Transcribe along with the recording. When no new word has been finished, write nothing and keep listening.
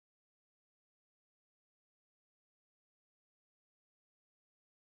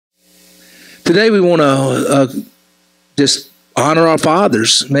Today we want to just honor our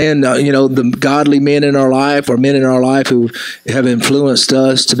fathers, man. The godly men in our life, or men in our life who have influenced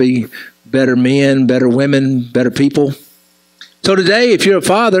us to be better men, better women, better people. So today, if you're a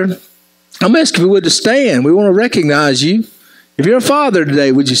father, I'm asking if you would to stand. We want to recognize you. If you're a father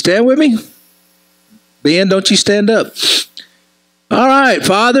today, would you stand with me? Ben, don't you stand up. All right,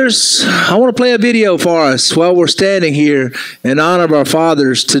 fathers, I want to play a video for us while we're standing here in honor of our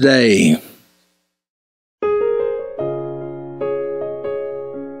fathers today.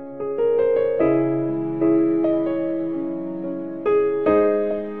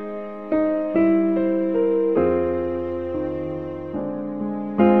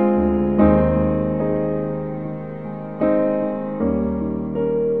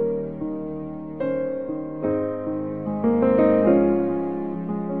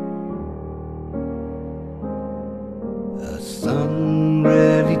 Son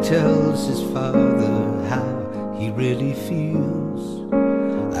rarely tells his father how he really feels.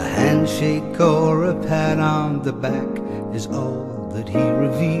 A handshake or a pat on the back is all that he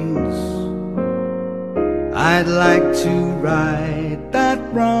reveals. I'd like to right that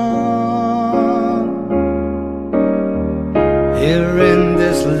wrong here in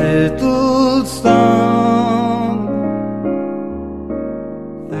this little song.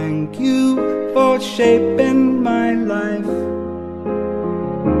 Thank you for shaping my life.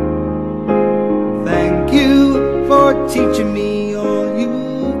 Thank you for teaching me all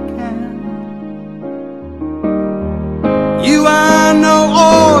you can. You are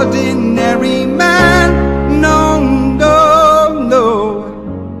no ordinary man. No, no,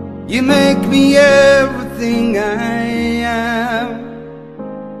 no. You make me everything I am.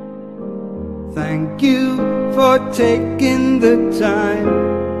 Thank you for taking the time.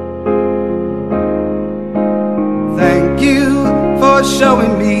 Thank you for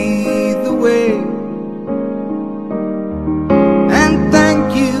showing me the way. And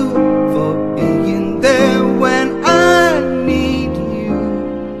thank you for being there when I need you.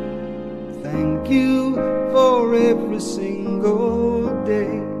 Thank you for every single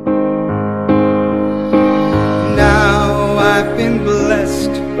day. Now I've been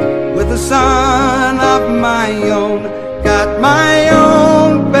blessed with a son of my own. Got my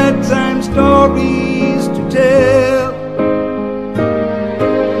own bedtime stories to tell.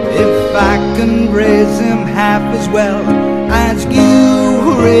 If I can raise him half as well as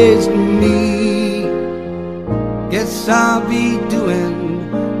you raised me, guess I'll be doing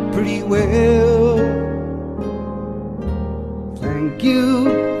pretty well. Thank you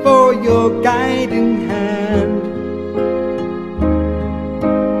for your guiding hand.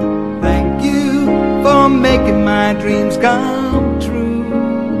 Thank you for making my dreams come true.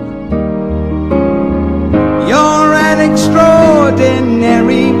 You're an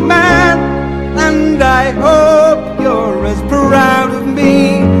extraordinary man, and I hope you're as proud of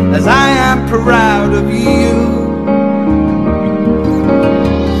me as I am proud of you.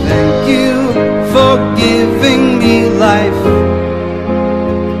 Thank you for giving me life.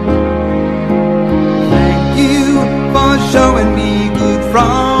 Thank you for showing me good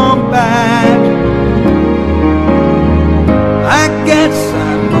from bad. I guess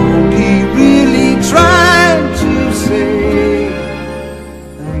I'm only really trying to say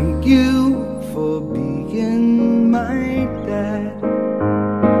thank you for being my dad.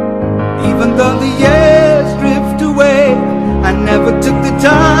 Even though the years drift away, I never took the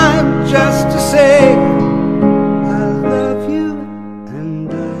time just to say I love you,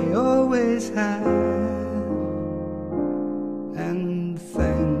 and I always have. And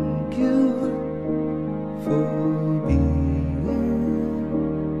thank you for being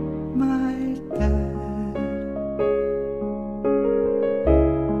my dad.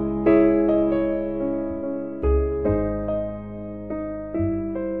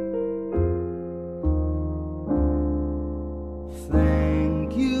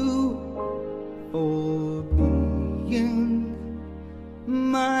 Thank you for being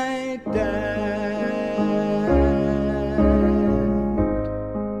my dad.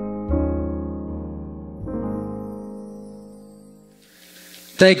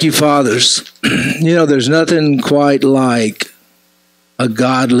 Thank you, fathers. There's nothing quite like a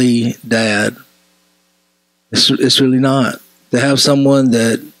godly dad. It's really not. To have someone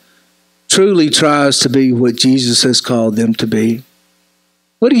that truly tries to be what Jesus has called them to be.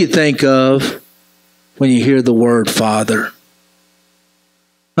 What do you think of when you hear the word father?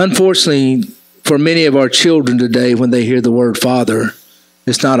 Unfortunately, for many of our children today, when they hear the word father,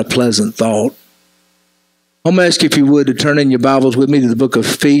 it's not a pleasant thought. I'm going to ask you, if you would, to turn in your Bibles with me to the book of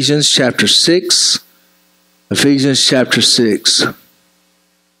Ephesians chapter 6. Ephesians chapter 6.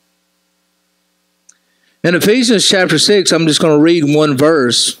 In Ephesians chapter 6, I'm just going to read one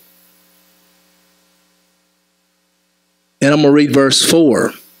verse. And I'm going to read verse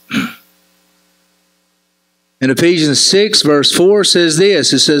 4. In Ephesians 6, verse 4 says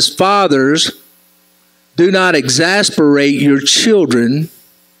this. It says, "Fathers, do not exasperate your children.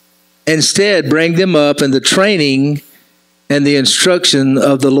 Instead, bring them up in the training and the instruction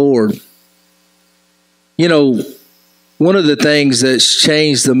of the Lord." You know, one of the things that's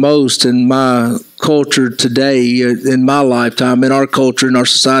changed the most in my culture today, in my lifetime, in our culture, in our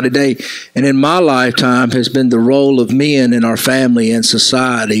society today, and in my lifetime, has been the role of men in our family and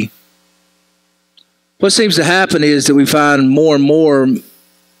society. What seems to happen is that we find more and more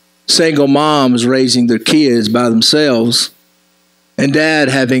single moms raising their kids by themselves, and dad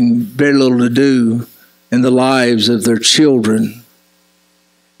having very little to do in the lives of their children.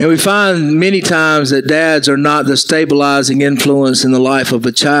 And we find many times that dads are not the stabilizing influence in the life of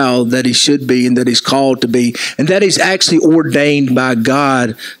a child that he should be and that he's called to be, and that he's actually ordained by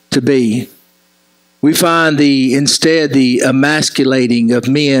God to be. We find instead the emasculating of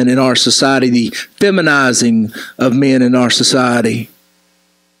men in our society, the feminizing of men in our society.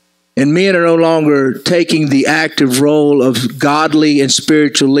 And men are no longer taking the active role of godly and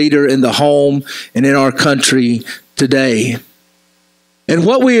spiritual leader in the home and in our country today. And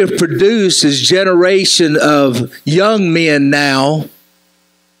what we have produced is a generation of young men now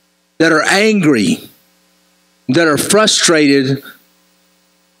that are angry, that are frustrated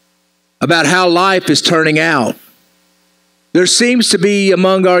about how life is turning out. There seems to be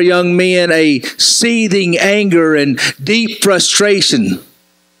among our young men a seething anger and deep frustration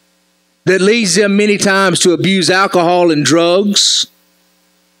that leads them many times to abuse alcohol and drugs,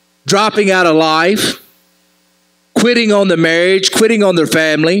 dropping out of life, quitting on the marriage, quitting on their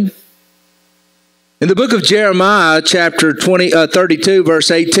family. In the book of Jeremiah, chapter 32, verse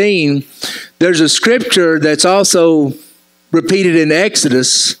 18, there's a scripture that's also repeated in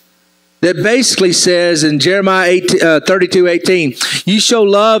Exodus that basically says in Jeremiah 32:18, "You show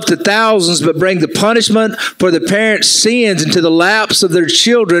love to thousands, but bring the punishment for the parents' sins into the laps of their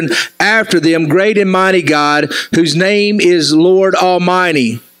children after them, great and mighty God, whose name is Lord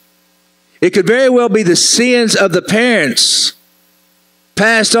Almighty." It could very well be the sins of the parents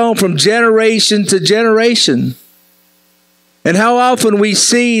passed on from generation to generation. And how often we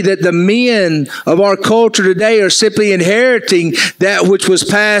see that the men of our culture today are simply inheriting that which was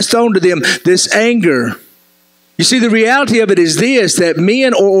passed on to them, this anger. You see, the reality of it is this, that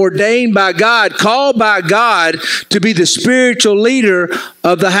men are ordained by God, called by God to be the spiritual leader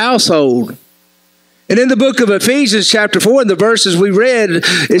of the household. And in the book of Ephesians chapter 4, in the verses we read,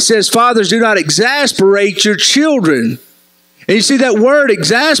 it says, "Fathers, do not exasperate your children." And you see, that word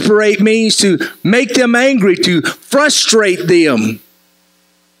exasperate means to make them angry, to frustrate them.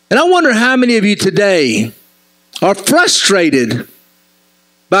 And I wonder how many of you today are frustrated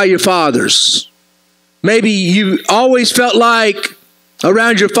by your fathers. Maybe you always felt like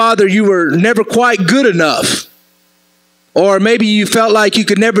around your father you were never quite good enough. Or maybe you felt like you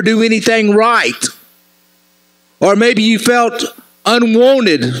could never do anything right. Or maybe you felt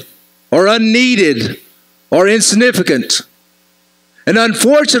unwanted or unneeded or insignificant. And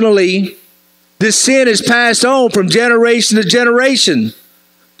unfortunately, this sin is passed on from generation to generation.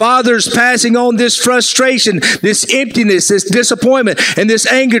 Fathers passing on this frustration, this emptiness, this disappointment, and this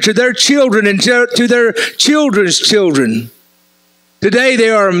anger to their children and to their children's children. Today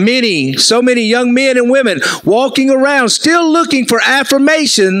there are so many young men and women walking around still looking for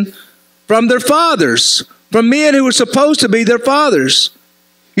affirmation from their fathers, from men who were supposed to be their fathers.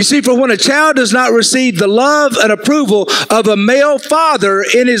 You see, for when a child does not receive the love and approval of a male father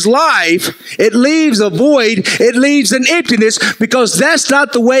in his life, it leaves a void, it leaves an emptiness, because that's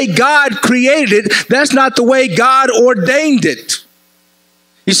not the way God created it. That's not the way God ordained it.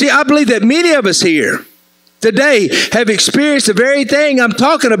 You see, I believe that many of us here today have experienced the very thing I'm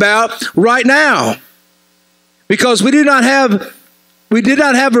talking about right now. Because we did not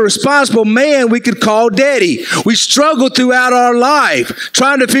have a responsible man we could call daddy. We struggled throughout our life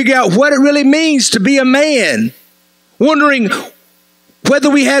trying to figure out what it really means to be a man, wondering whether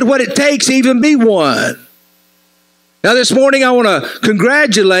we had what it takes to even be one. Now this morning I want to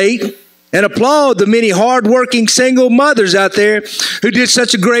congratulate and applaud the many hardworking single mothers out there who did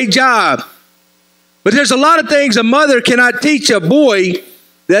such a great job. But there's a lot of things a mother cannot teach a boy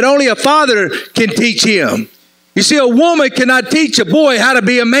that only a father can teach him. You see, a woman cannot teach a boy how to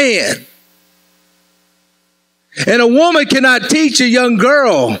be a man. And a woman cannot teach a young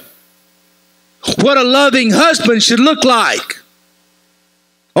girl what a loving husband should look like.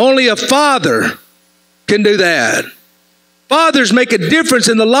 Only a father can do that. Fathers make a difference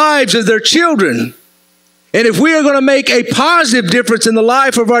in the lives of their children. And if we are going to make a positive difference in the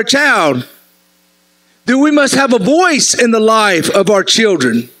life of our child, then we must have a voice in the life of our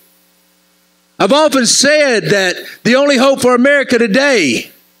children. I've often said that the only hope for America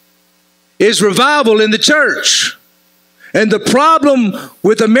today is revival in the church. And the problem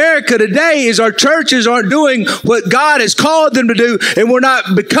with America today is our churches aren't doing what God has called them to do, and we're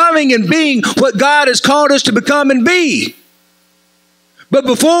not becoming and being what God has called us to become and be. But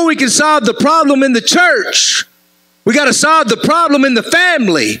before we can solve the problem in the church, we got to solve the problem in the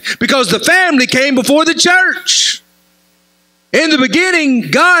family, because the family came before the church. In the beginning,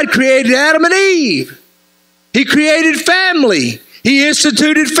 God created Adam and Eve. He created family. He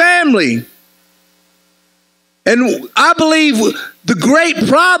instituted family. And I believe the great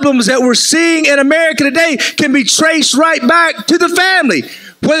problems that we're seeing in America today can be traced right back to the family.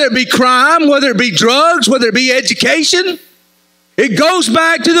 Whether it be crime, whether it be drugs, whether it be education, it goes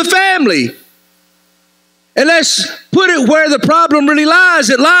back to the family. And let's put it where the problem really lies.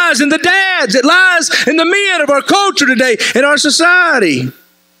 It lies in the dads. It lies in the men of our culture today, in our society.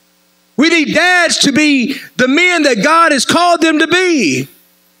 We need dads to be the men that God has called them to be.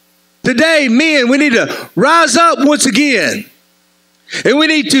 Today, men, we need to rise up once again. And we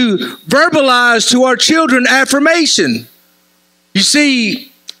need to verbalize to our children affirmation. You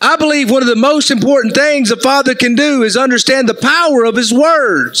see, I believe one of the most important things a father can do is understand the power of his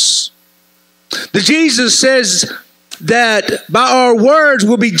words. Jesus says that by our words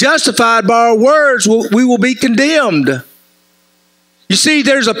we'll be justified, by our words we will be condemned. You see,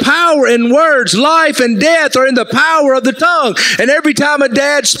 there's a power in words. Life and death are in the power of the tongue. And every time a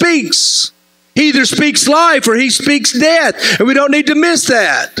dad speaks, he either speaks life or he speaks death. And we don't need to miss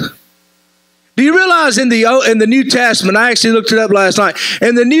that. Do you realize in the New Testament, I actually looked it up last night,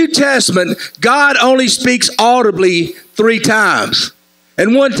 in the New Testament, God only speaks audibly 3 times.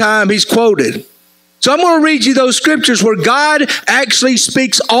 And one time he's quoted. So I'm going to read you those scriptures where God actually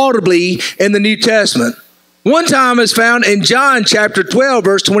speaks audibly in the New Testament. One time is found in John chapter 12,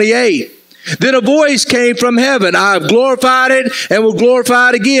 verse 28. Then a voice came from heaven. I have glorified it and will glorify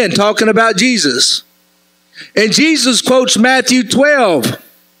it again, talking about Jesus. And Jesus quotes Matthew 12,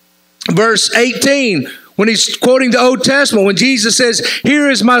 verse 18, when he's quoting the Old Testament, when Jesus says, here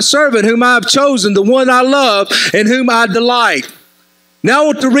is my servant whom I have chosen, the one I love and whom I delight. Now I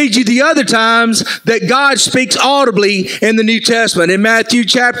want to read you the other times that God speaks audibly in the New Testament. In Matthew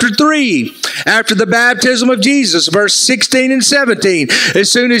chapter 3, after the baptism of Jesus, verse 16 and 17.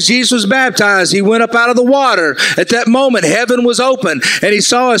 As soon as Jesus was baptized, he went up out of the water. At that moment, heaven was open, and he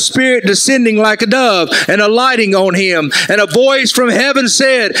saw a spirit descending like a dove and alighting on him. And a voice from heaven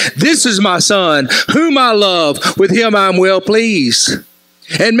said, this is my son, whom I love. With him I am well pleased.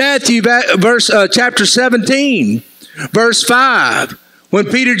 In Matthew chapter 17, verse 5, when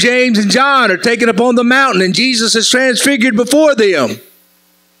Peter, James, and John are taken up on the mountain and Jesus is transfigured before them,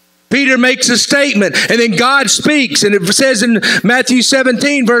 Peter makes a statement and then God speaks. And it says in Matthew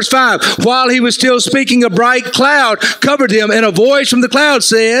 17, verse 5, while he was still speaking, a bright cloud covered him, and a voice from the cloud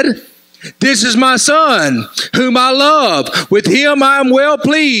said, this is my son, whom I love. With him I am well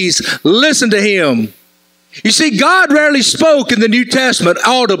pleased. Listen to him. You see, God rarely spoke in the New Testament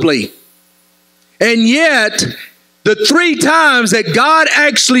audibly. And yet, the 3 times that God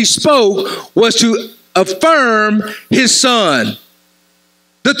actually spoke was to affirm his son.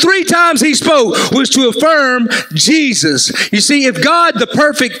 The 3 times he spoke was to affirm Jesus. You see, if God, the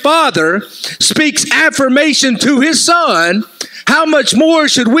perfect Father, speaks affirmation to his son, how much more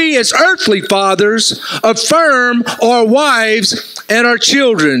should we as earthly fathers affirm our wives and our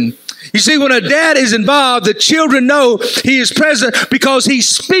children? You see, when a dad is involved, the children know he is present because he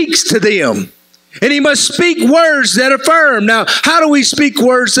speaks to them. And he must speak words that affirm. Now, how do we speak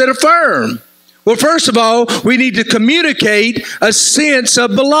words that affirm? Well, first of all, we need to communicate a sense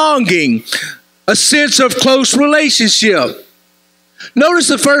of belonging, a sense of close relationship. Notice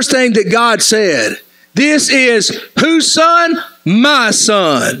the first thing that God said. This is whose son? My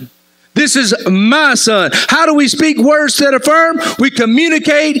son. This is my son. How do we speak words that affirm? We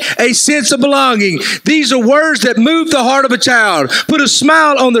communicate a sense of belonging. These are words that move the heart of a child, put a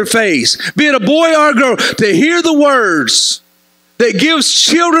smile on their face, be it a boy or a girl, to hear the words that gives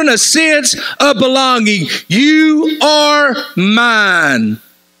children a sense of belonging. You are mine.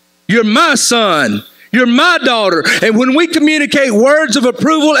 You're my son. You're my daughter. And when we communicate words of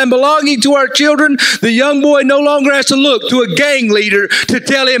approval and belonging to our children, the young boy no longer has to look to a gang leader to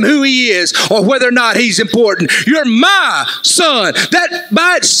tell him who he is or whether or not he's important. You're my son. That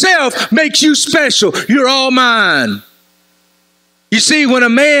by itself makes you special. You're all mine. You see, when a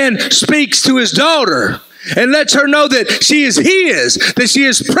man speaks to his daughter, and lets her know that she is his, that she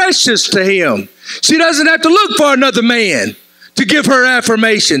is precious to him. She doesn't have to look for another man to give her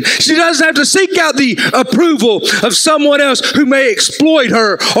affirmation. She doesn't have to seek out the approval of someone else who may exploit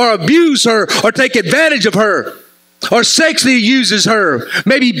her or abuse her or take advantage of her or sexually uses her,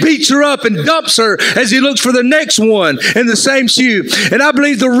 maybe beats her up and dumps her as he looks for the next one in the same shoe. And I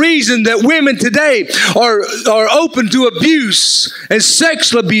believe the reason that women today are open to abuse and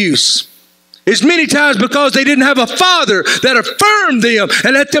sexual abuse is many times because they didn't have a father that affirmed them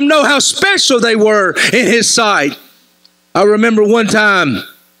and let them know how special they were in his sight. I remember one time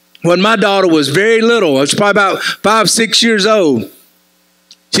when my daughter was very little. I was probably about 5, 6 years old.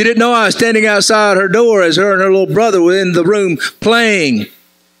 She didn't know I was standing outside her door as her and her little brother were in the room playing.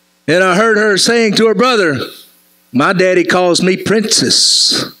 And I heard her saying to her brother, "My daddy calls me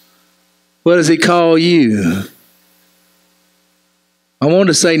princess. What does he call you?" I wanted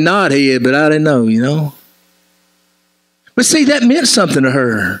to say knothead, but I didn't know, But see, that meant something to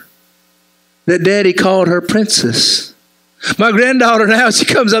her, that daddy called her princess. My granddaughter now, she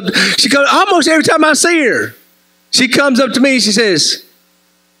comes almost every time I see her. She comes up to me and she says,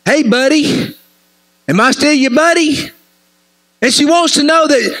 "Hey, buddy, am I still your buddy?" And she wants to know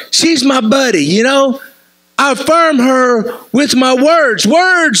that she's my buddy, I affirm her with my words.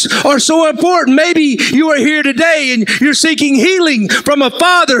 Words are so important. Maybe you are here today and you're seeking healing from a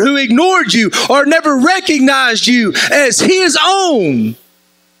father who ignored you or never recognized you as his own,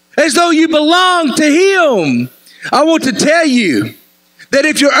 as though you belong to him. I want to tell you that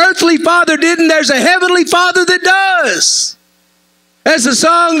if your earthly father didn't, there's a heavenly father that does. As the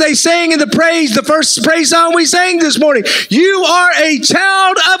song they sang in the first praise song we sang this morning, you are a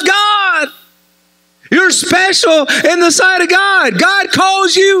child of God. You're special in the sight of God. God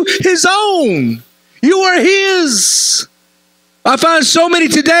calls you his own. You are his. I find so many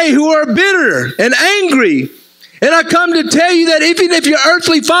today who are bitter and angry. And I come to tell you that even if your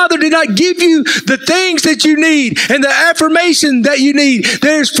earthly father did not give you the things that you need and the affirmation that you need,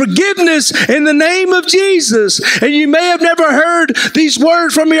 there's forgiveness in the name of Jesus. And you may have never heard these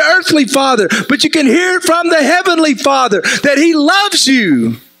words from your earthly father, but you can hear it from the heavenly Father that he loves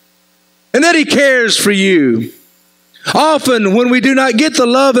you and that he cares for you. Often when we do not get the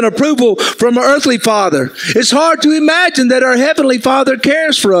love and approval from our earthly father, it's hard to imagine that our heavenly Father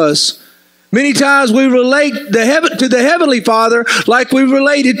cares for us. Many times we relate to the heavenly Father like we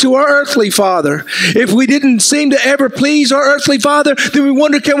related to our earthly father. If we didn't seem to ever please our earthly father, then we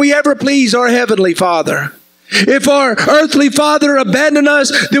wonder, can we ever please our heavenly Father? If our earthly father abandoned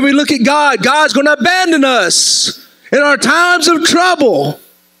us, then we look at God. God's going to abandon us in our times of trouble.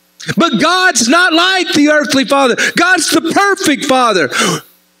 But God's not like the earthly father. God's the perfect Father.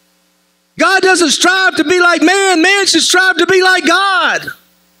 God doesn't strive to be like man. Man should strive to be like God.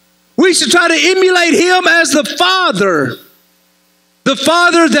 We should try to emulate him as the Father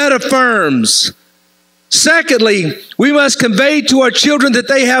that affirms. Secondly, we must convey to our children that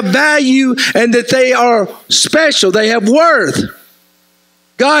they have value and that they are special. They have worth.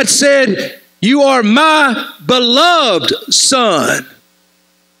 God said, "You are my beloved son."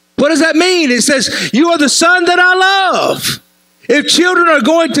 What does that mean? It says, you are the son that I love. If children are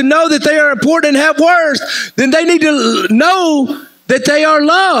going to know that they are important and have worth, then they need to know that they are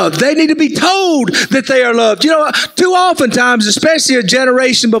loved. They need to be told that they are loved. Too often times, especially a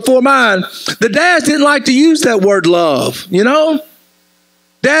generation before mine, the dads didn't like to use that word love,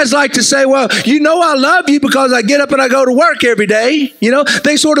 Dads like to say, "Well, I love you because I get up and I go to work every day."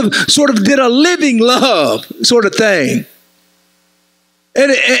 They sort of did a living love sort of thing. And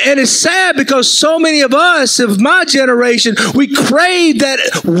it's sad because so many of us of my generation, we crave that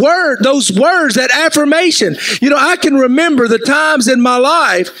word, those words, that affirmation. I can remember the times in my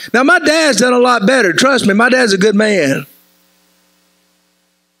life. Now, my dad's done a lot better. Trust me, my dad's a good man.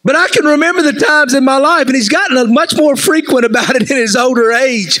 But I can remember the times in my life, and he's gotten much more frequent about it in his older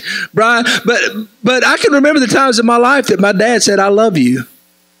age, Brian. But I can remember the times in my life that my dad said, "I love you."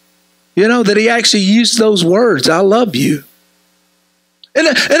 That he actually used those words, "I love you." And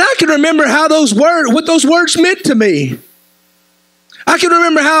I can remember what those words meant to me. I can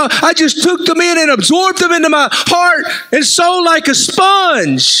remember how I just took them in and absorbed them into my heart and soul like a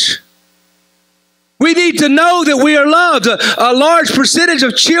sponge. We need to know that we are loved. A large percentage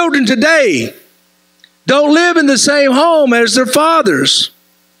of children today don't live in the same home as their fathers.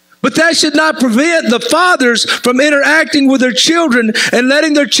 But that should not prevent the fathers from interacting with their children and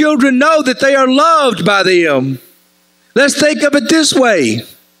letting their children know that they are loved by them. Let's think of it this way.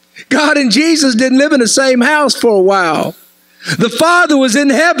 God and Jesus didn't live in the same house for a while. The Father was in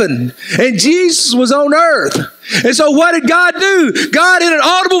heaven and Jesus was on earth. And so what did God do? God in an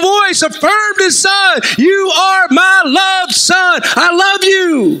audible voice affirmed his son. You are my loved son. I love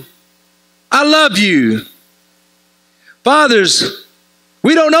you. I love you. Fathers,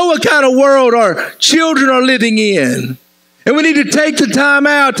 we don't know what kind of world our children are living in. And we need to take the time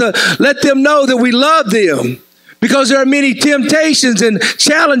out to let them know that we love them, because there are many temptations and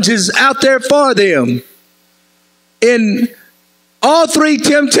challenges out there for them. In all three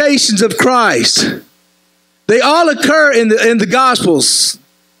temptations of Christ, they all occur in the Gospels.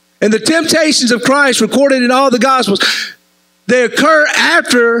 And the temptations of Christ recorded in all the Gospels, they occur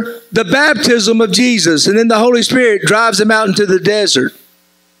after the baptism of Jesus, and then the Holy Spirit drives him out into the desert.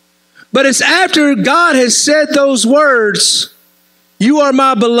 But it's after God has said those words, "You are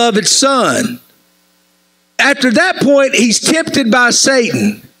my beloved son." After that point, he's tempted by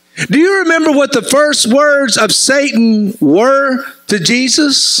Satan. Do you remember what the first words of Satan were to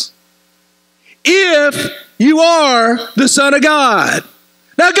Jesus? "If you are the Son of God."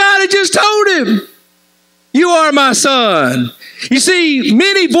 Now God had just told him, "You are my son." You see,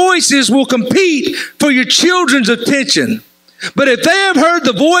 many voices will compete for your children's attention. But if they have heard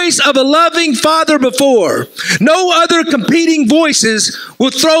the voice of a loving father before, no other competing voices will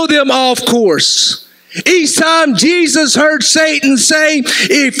throw them off course. Each time Jesus heard Satan say,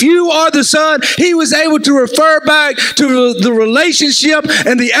 "If you are the son," he was able to refer back to the relationship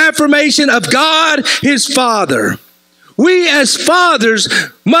and the affirmation of God, his Father. We as fathers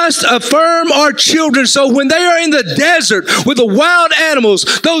must affirm our children, so when they are in the desert with the wild animals,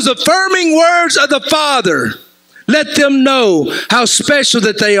 those affirming words of the Father, let them know how special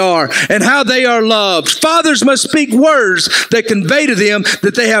that they are and how they are loved. Fathers must speak words that convey to them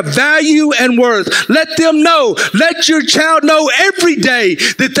that they have value and worth. Let them know, let your child know every day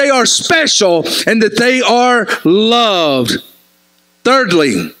that they are special and that they are loved.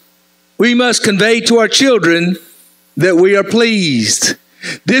 Thirdly, we must convey to our children that we are pleased.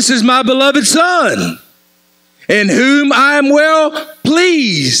 "This is my beloved son, in whom I am well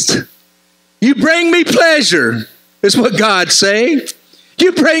pleased. You bring me pleasure," is what God's saying.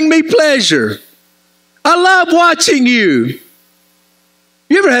 "You bring me pleasure. I love watching you."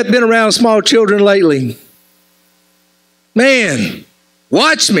 You ever been around small children lately? Man,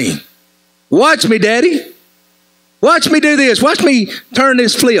 watch me. Watch me, Daddy. Watch me do this. Watch me turn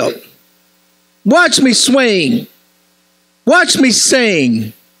this flip. Watch me swing. Watch me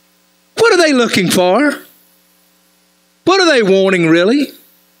sing. What are they looking for? What are they wanting, really?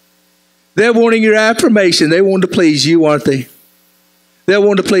 They're wanting your affirmation. They want to please you, aren't they? They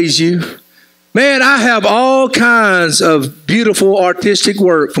want to please you. Man, I have all kinds of beautiful artistic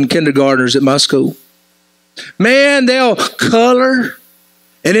work from kindergartners at my school. Man, they'll color,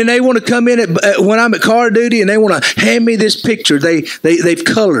 and then they want to come in when I'm at car duty, and they want to hand me this picture they've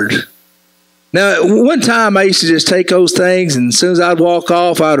colored. Now, one time I used to just take those things, and as soon as I'd walk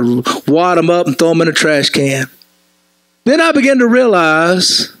off, I'd wad them up and throw them in a trash can. Then I began to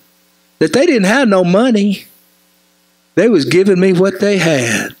realize that they didn't have no money. They was giving me what they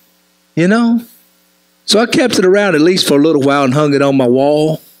had, you know? So I kept it around at least for a little while and hung it on my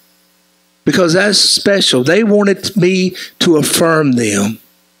wall, because that's special. They wanted me to affirm them.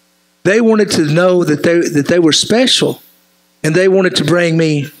 They wanted to know that they were special, and they wanted to bring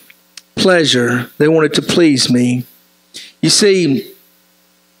me pleasure. They wanted to please me. You see,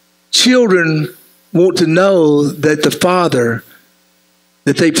 children want to know that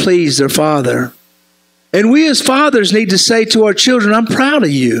that they please their father. And we as fathers need to say to our children, "I'm proud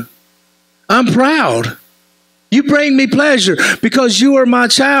of you. I'm proud. You bring me pleasure because you are my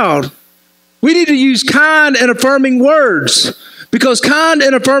child." We need to use kind and affirming words, because kind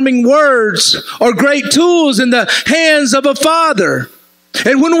and affirming words are great tools in the hands of a father.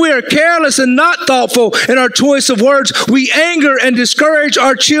 And when we are careless and not thoughtful in our choice of words, we anger and discourage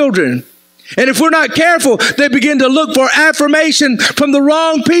our children. And if we're not careful, they begin to look for affirmation from the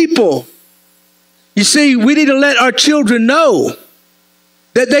wrong people. You see, we need to let our children know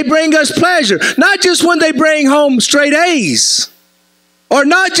that they bring us pleasure, not just when they bring home straight A's, or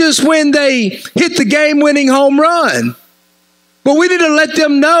not just when they hit the game-winning home run, but we need to let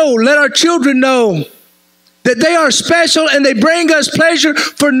our children know that they are special and they bring us pleasure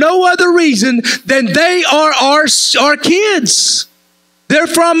for no other reason than they are our kids. They're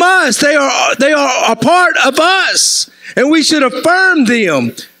from us. They are a part of us. And we should affirm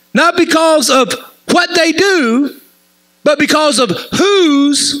them, not because of what they do, but because of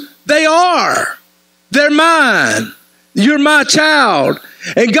whose they are. They're mine. You're my child.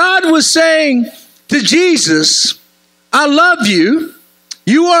 And God was saying to Jesus, "I love you.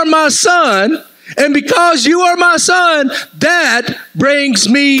 You are my son. And because you are my son, that brings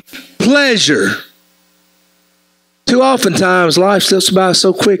me pleasure." Too often times life slips by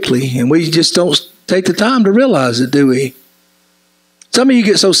so quickly and we just don't take the time to realize it, do we? Some of you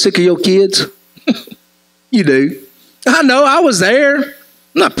get so sick of your kids. You do. I know, I was there. I'm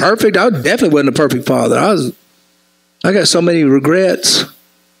not perfect. I definitely wasn't a perfect father. I got so many regrets.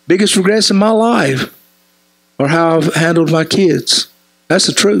 Biggest regrets in my life are how I've handled my kids. That's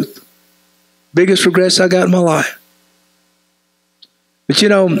the truth. Biggest regrets I got in my life. But you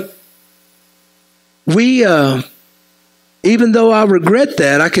know, we, even though I regret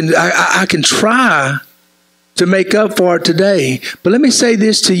that, I can try to make up for it today. But let me say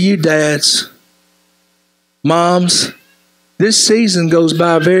this to you, dads, moms, this season goes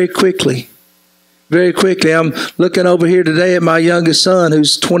by very quickly. Very quickly. I'm looking over here today at my youngest son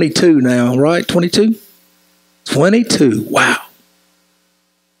who's 22 now, right? 22? 22. Wow.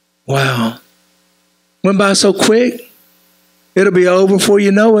 Wow. Went by so quick. It'll be over before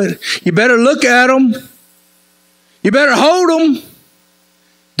you know it. You better look at them. You better hold them.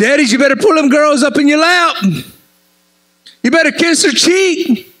 Daddies, you better pull them girls up in your lap. You better kiss their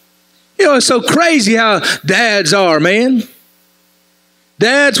cheek. You know, it's so crazy how dads are, man.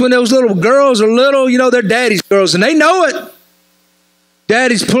 Dads, when those little girls are little, you know, they're daddy's girls, and they know it.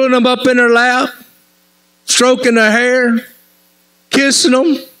 Daddy's pulling them up in their lap, stroking their hair, kissing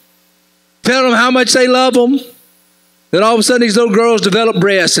them, telling them how much they love them. Then all of a sudden, these little girls develop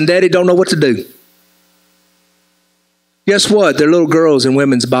breasts, and daddy don't know what to do. Guess what? They're little girls in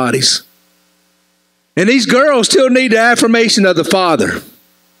women's bodies. And these girls still need the affirmation of the father.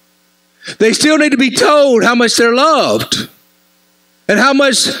 They still need to be told how much they're loved. And how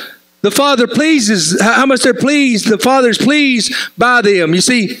much the Father pleases, how much they're pleased, the Father's pleased by them. You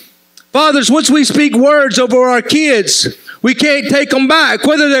see, fathers, once we speak words over our kids, we can't take them back,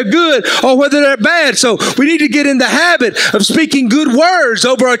 whether they're good or whether they're bad. So we need to get in the habit of speaking good words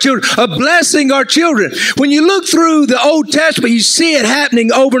over our children, of blessing our children. When you look through the Old Testament, you see it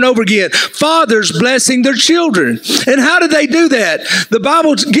happening over and over again. Fathers blessing their children. And how do they do that? The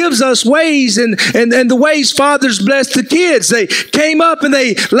Bible gives us ways and the ways fathers blessed the kids. They came up and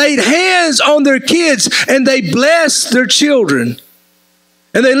they laid hands on their kids and they blessed their children.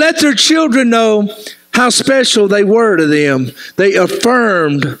 And they let their children know how special they were to them. They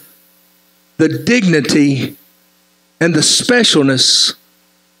affirmed the dignity and the specialness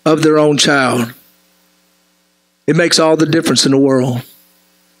of their own child. It makes all the difference in the world.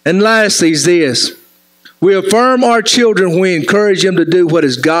 And lastly is this. We affirm our children when we encourage them to do what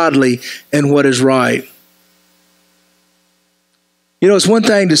is godly and what is right. You know, it's one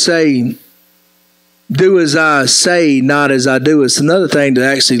thing to say, do as I say, not as I do. It's another thing to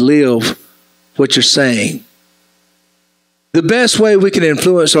actually live what you're saying. The best way we can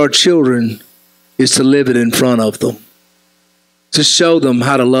influence our children is to live it in front of them, to show them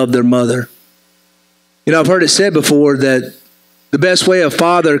how to love their mother. You know, I've heard it said before that the best way a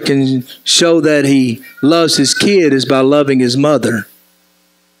father can show that he loves his kid is by loving his mother.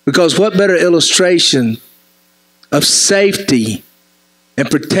 Because what better illustration of safety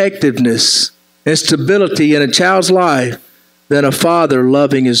and protectiveness and stability in a child's life than a father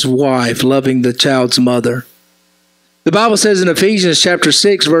loving his wife, loving the child's mother. The Bible says in Ephesians chapter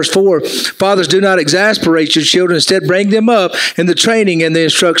 6, verse 4, fathers, do not exasperate your children. Instead, bring them up in the training and the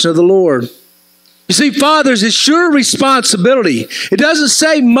instruction of the Lord. You see, fathers, it's your responsibility. It doesn't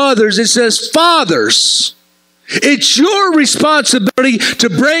say mothers, it says fathers. It's your responsibility to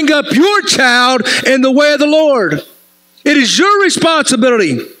bring up your child in the way of the Lord. It is your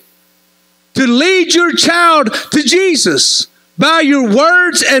responsibility to lead your child to Jesus by your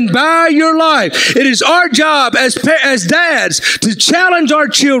words and by your life. It is our job as dads to challenge our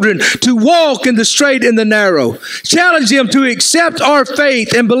children to walk in the straight and the narrow. Challenge them to accept our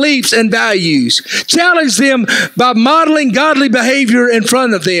faith and beliefs and values. Challenge them by modeling godly behavior in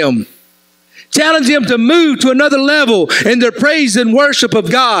front of them. Challenge them to move to another level in their praise and worship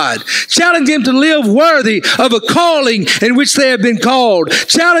of God. Challenge them to live worthy of a calling in which they have been called.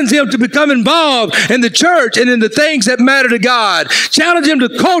 Challenge them to become involved in the church and in the things that matter to God. Challenge them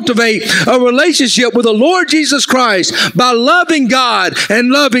to cultivate a relationship with the Lord Jesus Christ by loving God and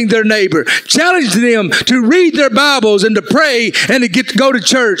loving their neighbor. Challenge them to read their Bibles and to pray and to go to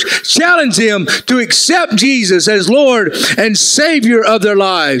church. Challenge them to accept Jesus as Lord and Savior of their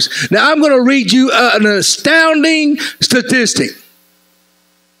lives. Now I'm going to read you an astounding statistic.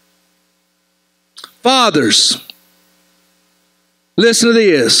 Fathers, listen to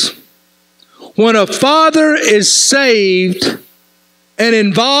this. When a father is saved and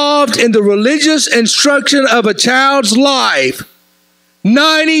involved in the religious instruction of a child's life,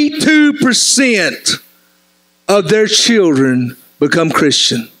 92% of their children become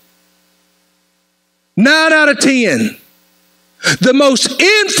Christian. 9 out of 10. The most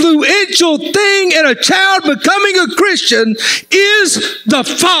influential thing in a child becoming a Christian is the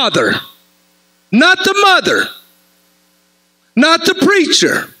father, not the mother, not the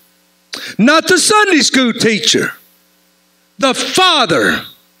preacher, not the Sunday school teacher. The father.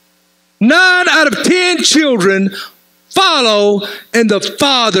 9 out of 10 children follow in the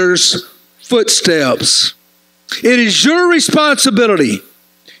father's footsteps. It is your responsibility,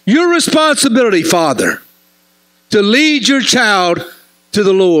 Father, to lead your child to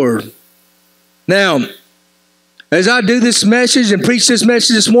the Lord. Now, as I do this message and preach this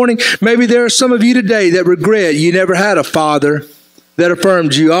message this morning, maybe there are some of you today that regret you never had a father that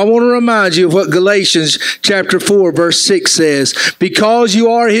affirmed you. I want to remind you of what Galatians chapter 4 verse 6 says. Because you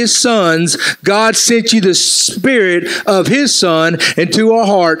are his sons, God sent you the Spirit of his Son into our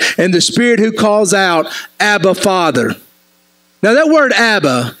heart, and the Spirit who calls out, Abba, Father. Now that word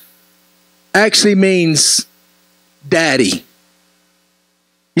Abba actually means daddy.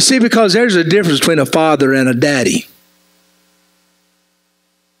 You see, because there's a difference between a father and a daddy.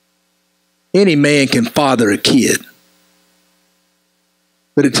 Any man can father a kid.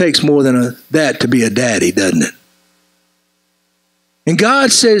 But it takes more than that to be a daddy, doesn't it? And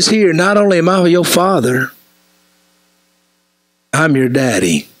God says here, not only am I your father, I'm your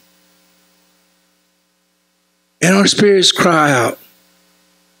daddy. And our spirits cry out,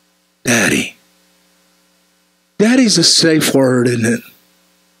 Daddy. Daddy's a safe word, isn't it?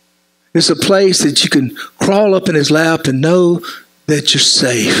 It's a place that you can crawl up in his lap and know that you're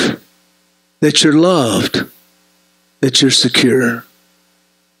safe, that you're loved, that you're secure.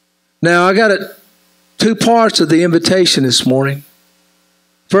 Now, I got two parts of the invitation this morning.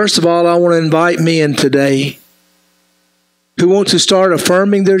 First of all, I want to invite men today who want to start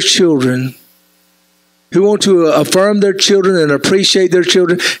affirming their children, who want to affirm their children and appreciate their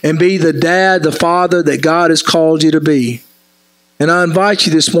children and be the dad, the father that God has called you to be. And I invite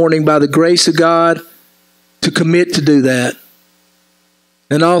you this morning, by the grace of God, to commit to do that.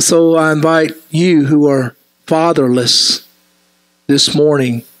 And also, I invite you who are fatherless this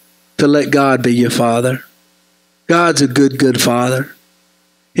morning to let God be your father. God's a good, good father.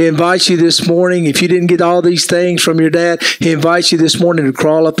 He invites you this morning, if you didn't get all these things from your dad, he invites you this morning to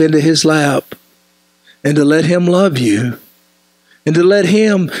crawl up into his lap and to let him love you and to let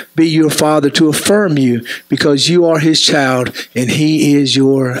him be your father, to affirm you because you are his child and he is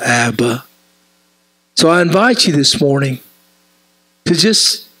your Abba. So I invite you this morning to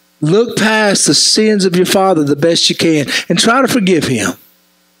just look past the sins of your father the best you can and try to forgive him.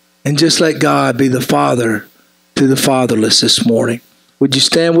 And just let God be the father to the fatherless this morning. Would you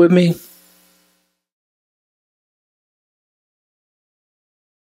stand with me?